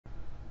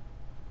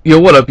Yo,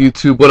 what up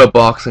YouTube, what up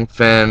boxing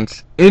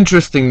fans?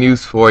 Interesting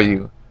news for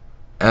you,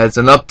 as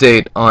an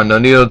update on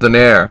Nonito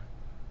Donaire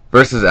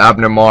versus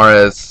Abner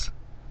MARES.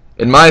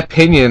 In my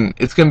opinion,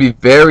 it's going to be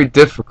very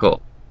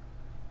difficult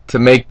to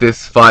make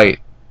this fight,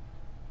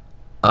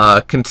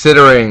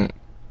 considering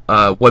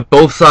what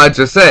both sides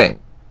are saying,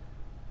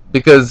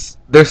 because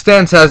their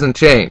stance hasn't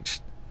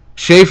changed.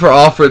 Schaefer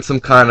offered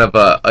some kind of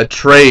a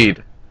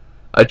trade-off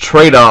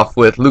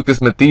with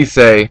Lucas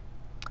Matisse,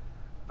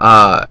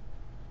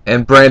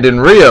 and Brandon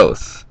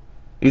Rios.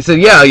 He said,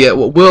 yeah,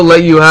 we'll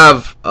let you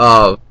have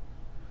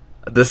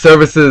the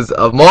services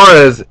of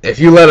MARES if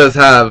you let us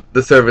have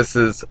the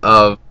services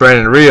of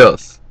Brandon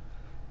Rios.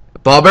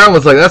 Bob Arum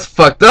was like, that's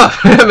fucked up.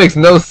 That makes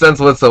no sense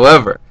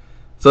whatsoever.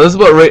 So this is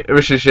what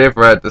Richard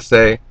Schaefer had to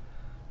say.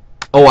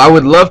 Oh, I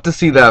would love to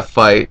see that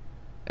fight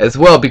as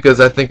well,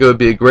 because I think it would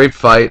be a great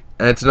fight,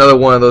 and it's another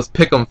one of those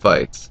pick'em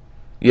fights.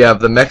 You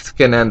have the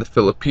Mexican and the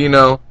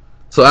Filipino.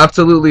 So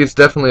absolutely, it's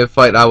definitely a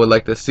fight I would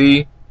like to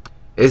see.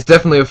 It's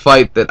definitely a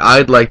fight that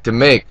I'd like to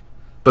make.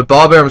 But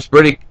Bob Arum's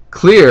pretty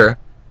clear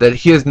that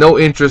he has no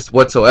interest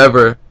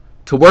whatsoever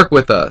to work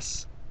with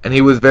us. And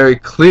he was very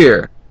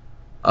clear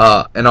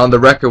and on the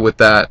record with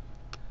that.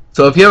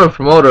 So if you have a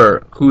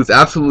promoter who's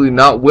absolutely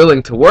not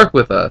willing to work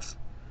with us,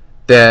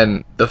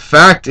 then the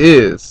fact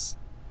is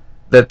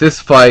that this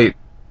fight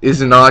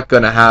is not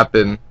going to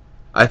happen.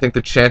 I think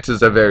the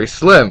chances are very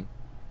slim.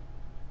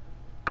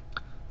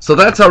 So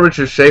that's how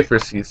Richard Schaefer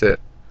sees it.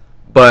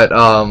 But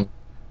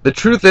the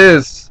truth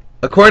is,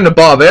 according to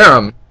Bob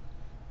Arum,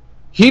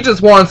 he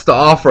just wants to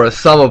offer a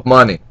sum of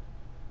money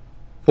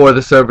for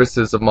the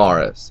services of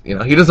MARES. You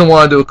know, he doesn't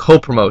want to do a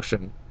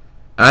co-promotion.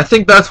 And I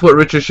think that's what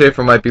Richard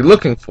Schaefer might be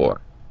looking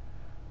for.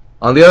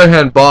 On the other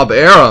hand, Bob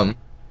Arum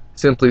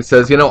simply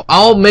says, you know,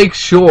 I'll make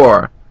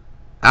sure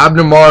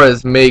Abner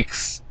MARES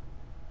makes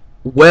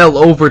well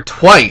over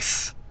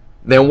twice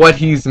than what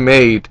he's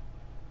made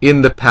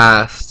in the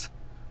past.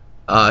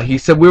 He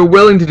said, we were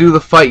willing to do the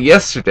fight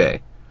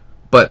yesterday,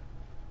 but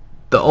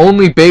the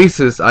only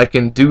basis I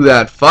can do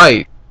that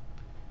fight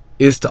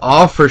is to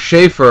offer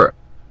Schaefer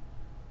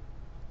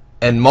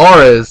and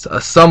MARES a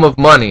sum of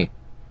money,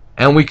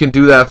 and we can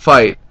do that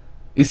fight.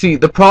 You see,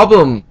 the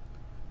problem,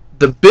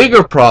 the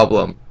bigger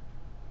problem,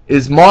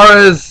 is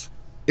MARES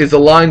is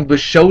aligned with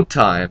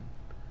Showtime,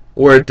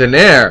 where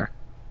Donaire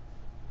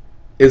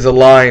is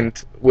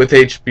aligned with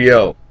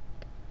HBO.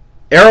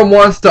 Arum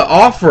wants to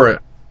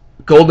offer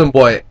Golden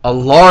Boy a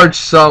large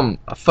sum,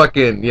 a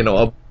fucking, you know,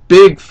 a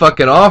big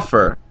fucking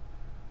offer,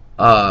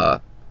 a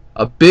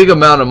big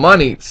amount of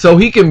money, so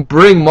he can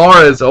bring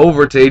MARES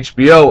over to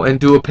HBO and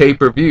do a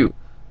pay-per-view.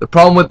 The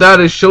problem with that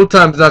is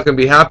Showtime's not going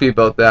to be happy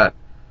about that.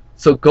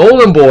 So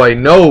Golden Boy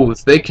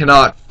knows they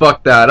cannot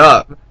fuck that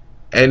up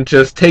and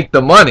just take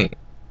the money.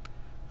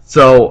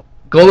 So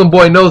Golden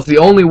Boy knows the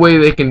only way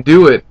they can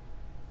do it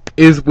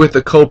is with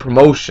a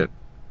co-promotion.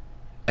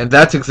 And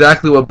that's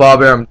exactly what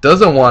Bob Arum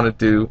doesn't want to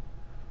do.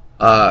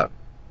 And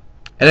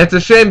it's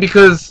a shame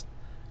because,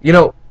 you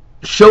know,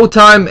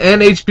 Showtime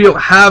and HBO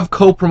have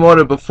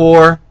co-promoted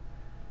before.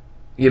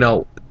 You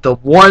know, the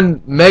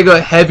one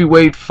mega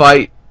heavyweight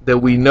fight that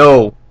we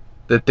know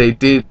that they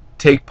did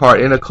take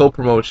part in a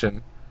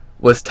co-promotion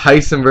was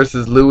Tyson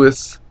versus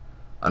Lewis.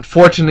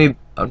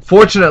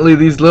 Unfortunately,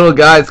 these little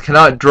guys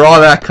cannot draw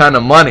that kind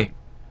of money.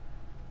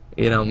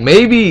 You know,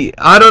 maybe,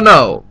 I don't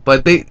know,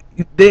 but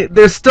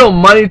there's still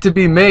money to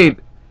be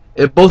made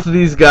if both of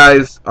these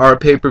guys are a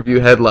pay-per-view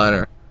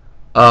headliner.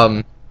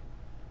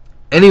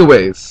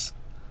 Anyways,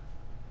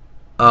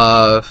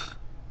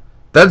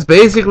 that's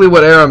basically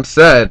what Arum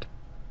said.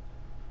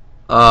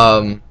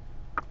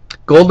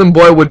 Golden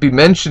Boy would be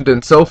mentioned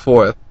and so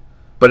forth,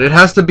 but it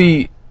has to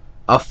be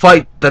a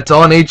fight that's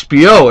on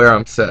HBO,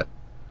 Arum said.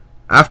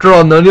 After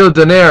all, Nonito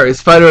Donaire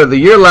is Fighter of the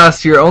Year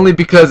last year only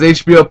because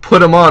HBO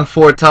put him on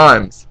 4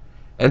 times.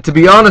 And to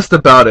be honest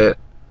about it,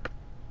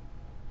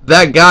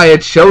 that guy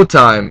at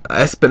Showtime,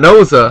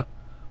 Espinoza,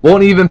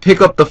 won't even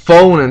pick up the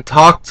phone and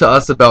talk to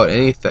us about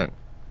anything.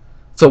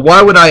 So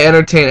why would I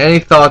entertain any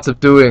thoughts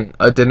of doing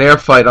a Donaire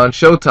fight on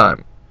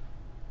Showtime?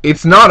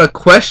 It's not a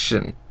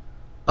question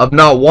of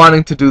not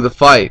wanting to do the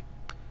fight.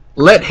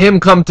 Let him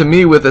come to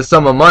me with a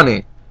sum of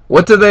money.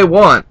 What do they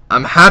want?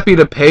 I'm happy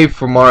to pay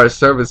for MARES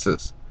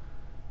services.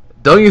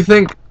 Don't you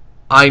think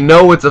I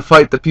know it's a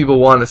fight that people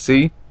want to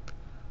see?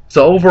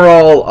 So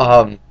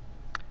overall,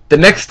 the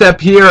next step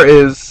here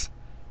is,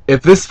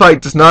 if this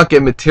fight does not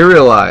get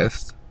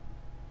materialized,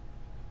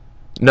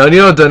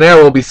 Nonito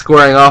Donaire will be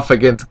squaring off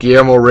against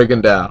Guillermo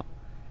Rigondeaux.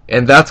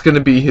 And that's going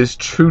to be his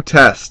true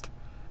test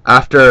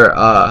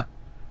after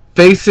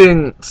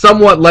facing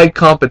somewhat light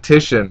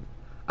competition.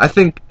 I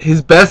think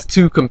his best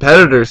 2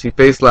 competitors he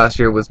faced last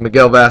year was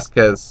Miguel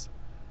Vasquez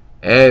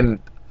and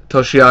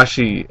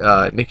Toshihashi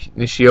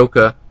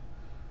Nishioka.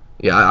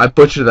 Yeah, I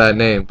butchered that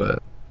name,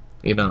 but,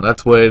 you know,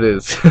 that's what it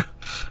is.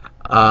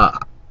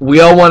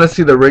 We all want to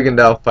see the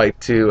Rigondeaux fight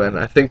too, and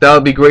I think that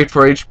would be great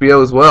for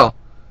HBO as well.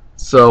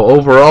 So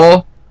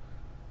overall,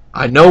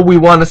 I know we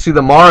want to see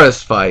the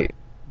MARES fight,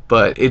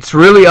 but it's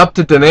really up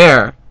to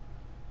Donaire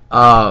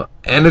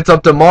And it's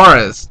up to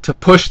MARES to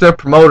push their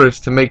promoters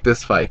to make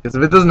this fight. Because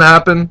if it doesn't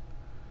happen,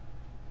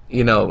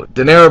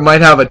 Donaire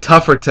might have a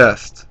tougher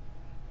test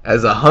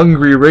as a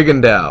hungry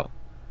Rigondeaux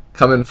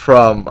coming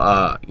from,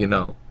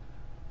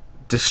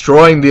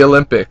 destroying the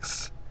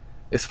Olympics,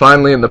 is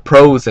finally in the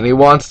pros and he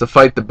wants to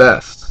fight the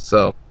best.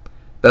 So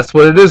that's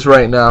what it is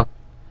right now.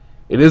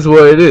 It is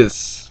what it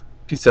is.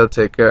 Peace out,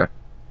 take care.